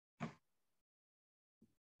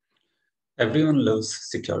Everyone loves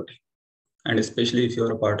security, and especially if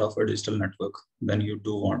you're a part of a digital network, then you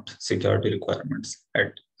do want security requirements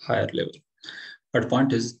at higher level. But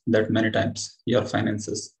point is that many times your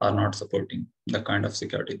finances are not supporting the kind of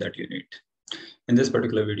security that you need. In this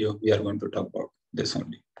particular video, we are going to talk about this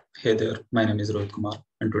only. Hey there, my name is Rohit Kumar,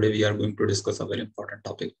 and today we are going to discuss a very important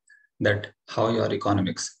topic, that how your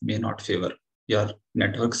economics may not favor your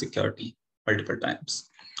network security multiple times.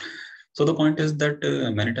 So the point is that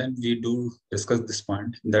many times we do discuss this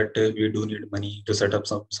point that we do need money to set up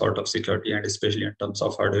some sort of security, and especially in terms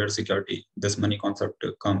of hardware security, this money concept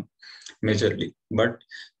come majorly. But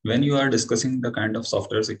when you are discussing the kind of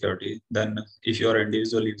software security, then if you are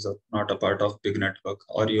individual user, not a part of big network,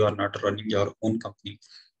 or you are not running your own company,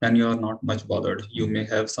 then you are not much bothered. You may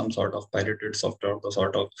have some sort of pirated software, the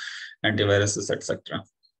sort of antiviruses, etc.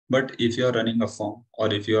 But if you are running a firm,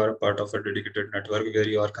 or if you are part of a dedicated network where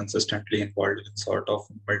you are consistently involved in sort of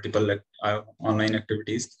multiple online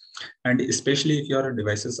activities, and especially if your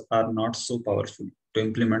devices are not so powerful to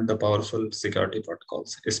implement the powerful security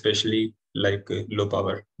protocols, especially like low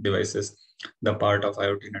power devices, the part of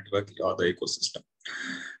IoT network or the ecosystem.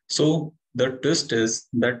 So the twist is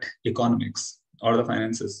that economics or the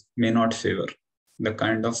finances may not favor the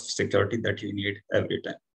kind of security that you need every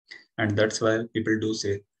time. And that's why people do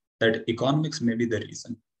say that economics may be the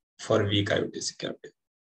reason for weak IoT security.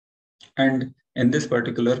 And in this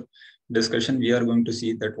particular discussion, we are going to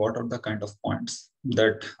see that what are the kind of points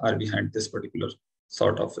that are behind this particular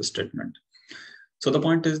sort of statement. So the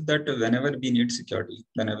point is that whenever we need security,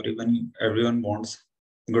 then everyone wants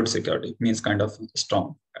good security, means kind of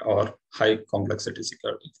strong or high complexity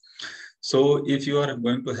security. So if you are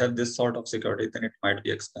going to have this sort of security, then it might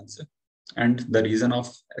be expensive. And the reason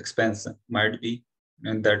of expense might be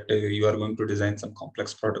that you are going to design some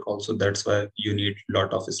complex protocol. So that's why you need a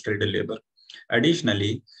lot of skilled labor.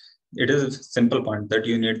 Additionally, it is a simple point that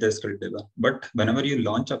you need the skilled labor. But whenever you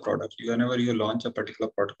launch a product, whenever you launch a particular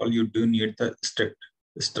protocol, you do need the strict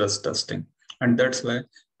stress testing. And that's why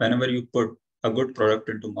whenever you put a good product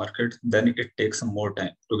into market, then it takes some more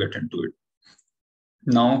time to get into it.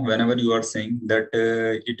 Now, whenever you are saying that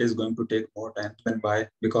it is going to take more time, then why?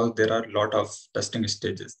 Because there are a lot of testing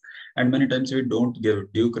stages. And many times we don't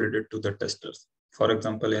give due credit to the testers. For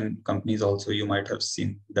example, in companies also, you might have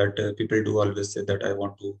seen that people do always say that I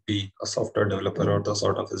want to be a software developer or the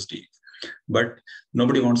sort of SDE. But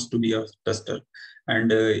nobody wants to be a tester.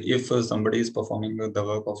 And if somebody is performing the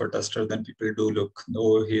work of a tester, then people do look,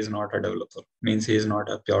 oh, he is not a developer, means he is not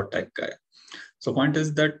a pure tech guy. So point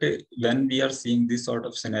is that when we are seeing this sort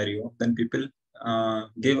of scenario, then people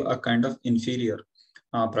give a kind of inferior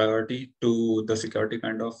priority to the security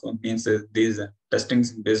kind of means these testing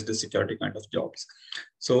based security kind of jobs.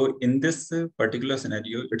 So in this particular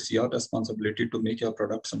scenario, it's your responsibility to make your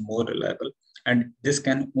products more reliable. And this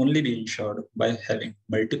can only be ensured by having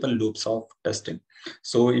multiple loops of testing.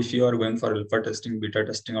 So if you are going for alpha testing, beta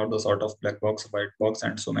testing, or the sort of black box, white box,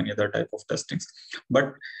 and so many other type of testings,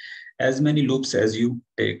 but as many loops as you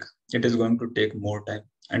take, it is going to take more time,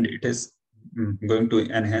 and it is going to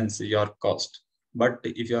enhance your cost. But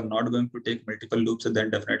if you are not going to take multiple loops, then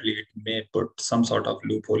definitely it may put some sort of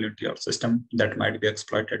loophole into your system that might be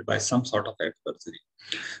exploited by some sort of adversary.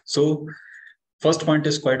 So first point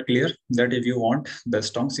is quite clear that if you want the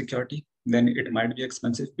strong security, then it might be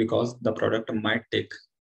expensive because the product might take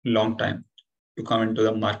long time to come into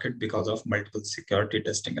the market because of multiple security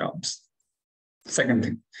testing rounds. Second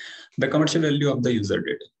thing, the commercial value of the user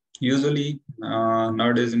data. Usually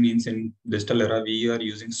nowadays means in digital era, we are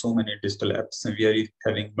using so many digital apps. We are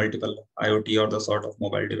having multiple IoT or the sort of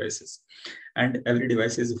mobile devices, and every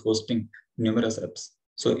device is hosting numerous apps.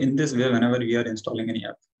 So in this way, whenever we are installing any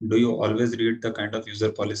app, do you always read the kind of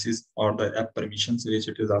user policies or the app permissions which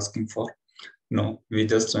it is asking for? No, we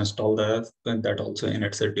just install the app, and that also in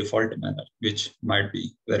its a default manner, which might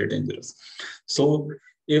be very dangerous. So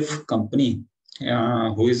if company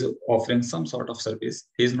who is offering some sort of service,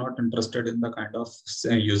 he is not interested in the kind of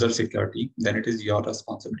user security, then it is your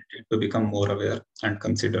responsibility to become more aware and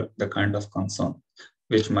consider the kind of concern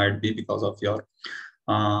which might be because of your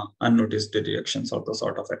unnoticed reactions or the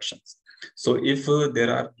sort of actions. So if there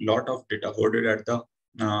are a lot of data hoarded at the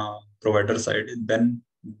provider side, then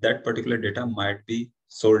that particular data might be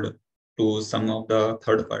sold to some of the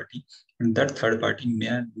third party, and that third party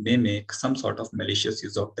may make some sort of malicious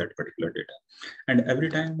use of that particular data. And every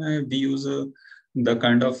time we use the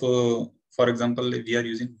kind of, for example, we are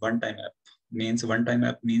using one-time app. One-time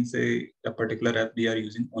app means a particular app we are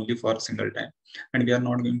using only for a single time, and we are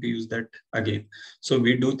not going to use that again. So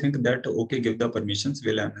we do think that, okay, give the permissions,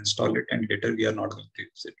 we'll uninstall it, and later we are not going to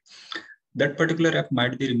use it. That particular app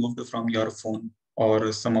might be removed from your phone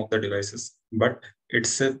or some of the devices, but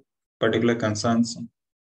it's a particular concerns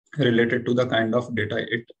related to the kind of data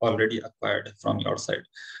it already acquired from your side.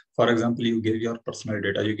 For example, you give your personal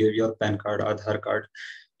data, you give your PAN card, Aadhaar card,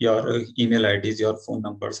 your email IDs, your phone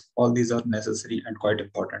numbers. All these are necessary and quite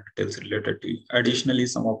important details related to you. Additionally,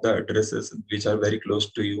 some of the addresses which are very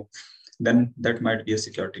close to you, then that might be a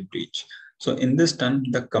security breach. So in this term,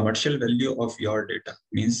 the commercial value of your data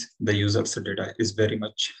means the user's data is very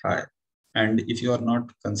much high. And if you are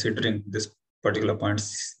not considering this particular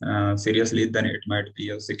points seriously, then it might be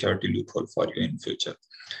a security loophole for you in future.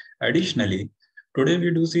 Additionally, today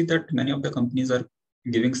we do see that many of the companies are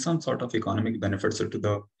giving some sort of economic benefits to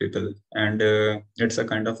the people, and it's a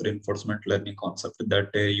kind of reinforcement learning concept that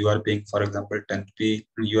you are paying, for example, 10 rupee,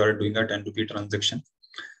 you are doing a 10 rupee transaction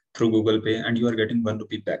through Google Pay and you are getting 1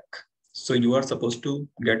 rupee back. So you are supposed to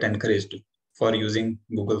get encouraged for using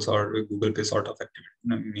Google's or Google Pay sort of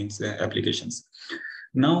means applications.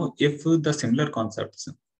 Now, if the similar concepts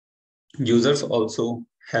users also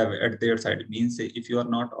have at their side, means if you are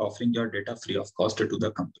not offering your data free of cost to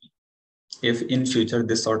the company, if in future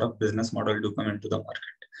this sort of business model do come into the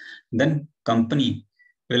market, then company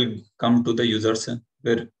will come to the users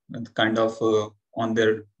where kind of on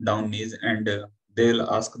their down knees, and they'll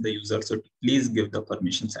ask the users to please give the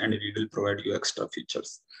permissions and we will provide you extra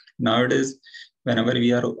features. Nowadays, whenever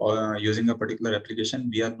we are using a particular application,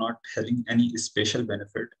 we are not having any special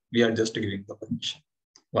benefit. We are just giving the permission.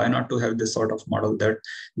 Why not to have this sort of model that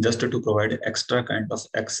just to provide extra kind of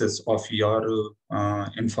access of your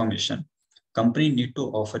information, company need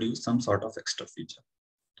to offer you some sort of extra feature.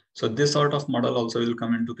 So this sort of model also will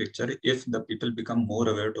come into picture if the people become more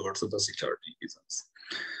aware towards the security reasons.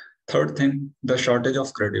 Third thing, the shortage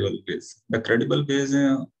of credible base. The credible base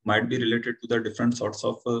might be related to the different sorts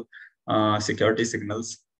of security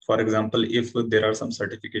signals. For example, if there are some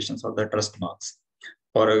certifications or the trust marks.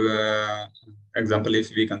 For example,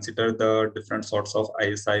 if we consider the different sorts of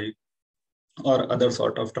ISI or other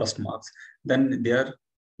sort of trust marks, then they are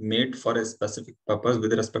made for a specific purpose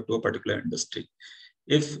with respect to a particular industry.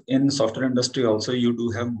 If in software industry also you do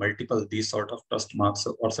have multiple these sort of trust marks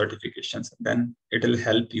or certifications, then it will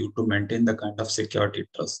help you to maintain the kind of security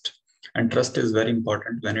trust. And trust is very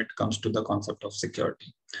important when it comes to the concept of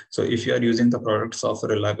security. So if you are using the products of a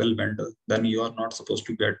reliable vendor, then you are not supposed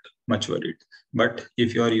to get much worried. But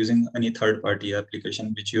if you are using any third-party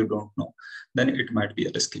application which you don't know, then it might be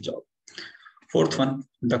a risky job. Fourth one,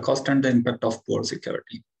 the cost and the impact of poor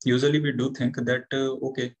security. Usually we do think that,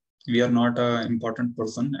 okay, we are not an important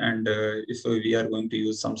person, and if we are going to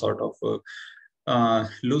use some sort of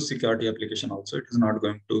loose security application also, it is not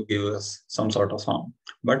going to give us some sort of harm.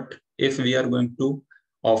 But if we are going to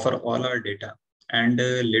offer all our data and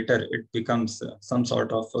later it becomes some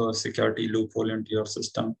sort of security loophole into your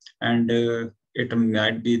system, and it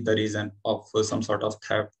might be the reason of some sort of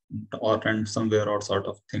theft or ransomware or sort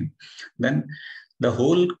of thing, then the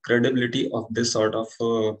whole credibility of this sort of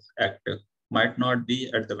act might not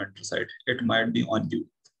be at the vendor side. It might be on you.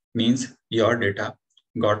 Means your data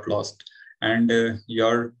got lost and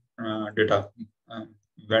your data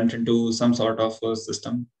went into some sort of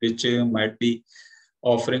system which might be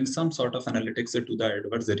offering some sort of analytics to the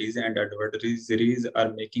adversaries, and adversaries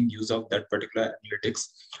are making use of that particular analytics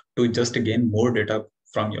to just gain more data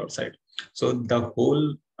from your side. So the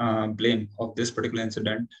whole blame of this particular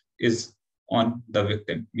incident is on the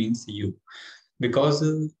victim, means you, because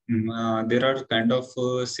there are kind of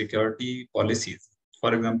security policies.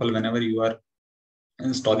 For example, whenever you are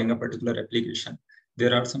installing a particular application,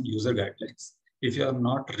 there are some user guidelines. If you are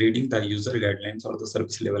not reading the user guidelines or the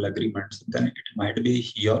service level agreements, then it might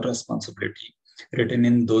be your responsibility written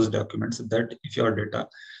in those documents that if your data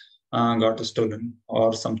got stolen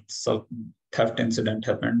or some theft incident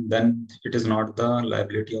happened, then it is not the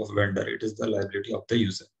liability of vendor, it is the liability of the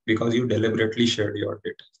user because you deliberately shared your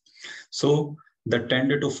data. So that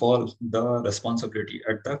tended to fall the responsibility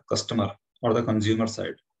at the customer or the consumer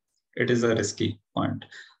side. It is a risky point.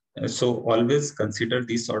 So always consider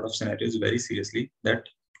these sort of scenarios very seriously, that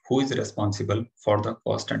who is responsible for the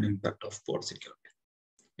cost and impact of poor security.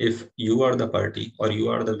 If you are the party or you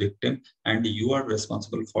are the victim and you are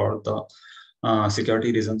responsible for the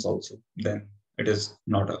security reasons also, then it is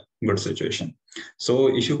not a good situation.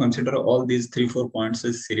 So if you consider all these 3-4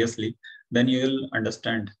 points seriously, then you will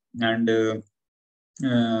understand, and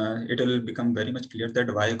it will become very much clear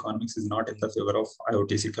that why economics is not in the favor of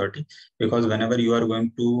IoT security. Because whenever you are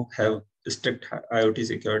going to have strict IoT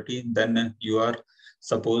security, then you are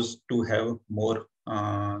supposed to have more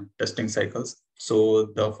testing cycles. So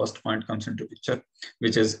the first point comes into picture,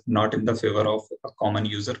 which is not in the favor of a common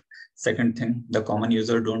user. Second thing, the common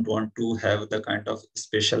user don't want to have the kind of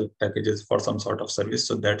special packages for some sort of service.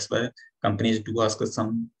 So that's why companies do ask us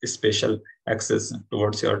some special access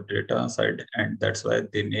towards your data side, and that's why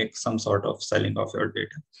they make some sort of selling of your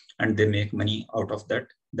data and they make money out of that.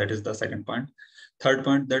 That is the second point. Third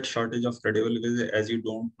point, that shortage of credibility, as you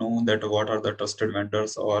don't know that what are the trusted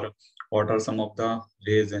vendors or what are some of the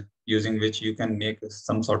ways using which you can make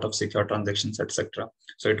some sort of secure transactions, etc.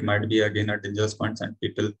 So it might be again a dangerous point, and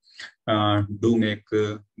people do make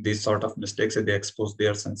these sort of mistakes. They expose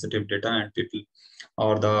their sensitive data, and people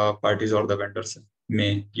or the parties or the vendors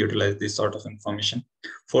may utilize this sort of information.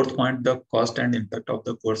 Fourth point, the cost and impact of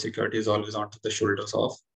the poor security is always onto the shoulders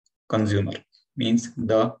of consumer, means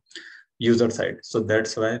the user side. So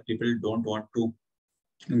that's why people don't want to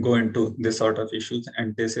go into this sort of issues,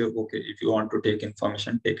 and they say, okay, if you want to take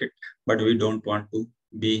information, take it, but we don't want to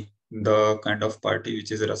be the kind of party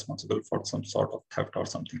which is responsible for some sort of theft or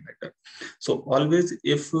something like that. So always,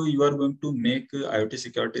 if you are going to make IoT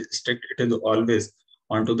security strict, it is always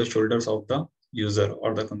onto the shoulders of the user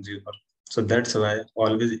or the consumer. So that's why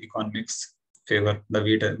always economics favor the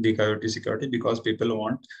weak IoT security, because people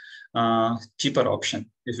want cheaper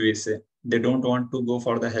option. If we say, they don't want to go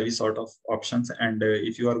for the heavy sort of options, and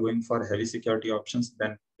if you are going for heavy security options,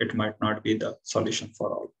 then it might not be the solution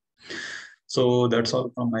for all. So that's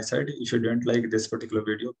all from my side. If you didn't like this particular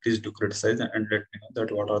video, please do criticize and let me know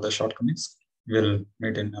that what are the shortcomings. We'll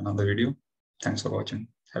meet in another video. Thanks for watching.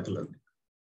 Have a lovely day.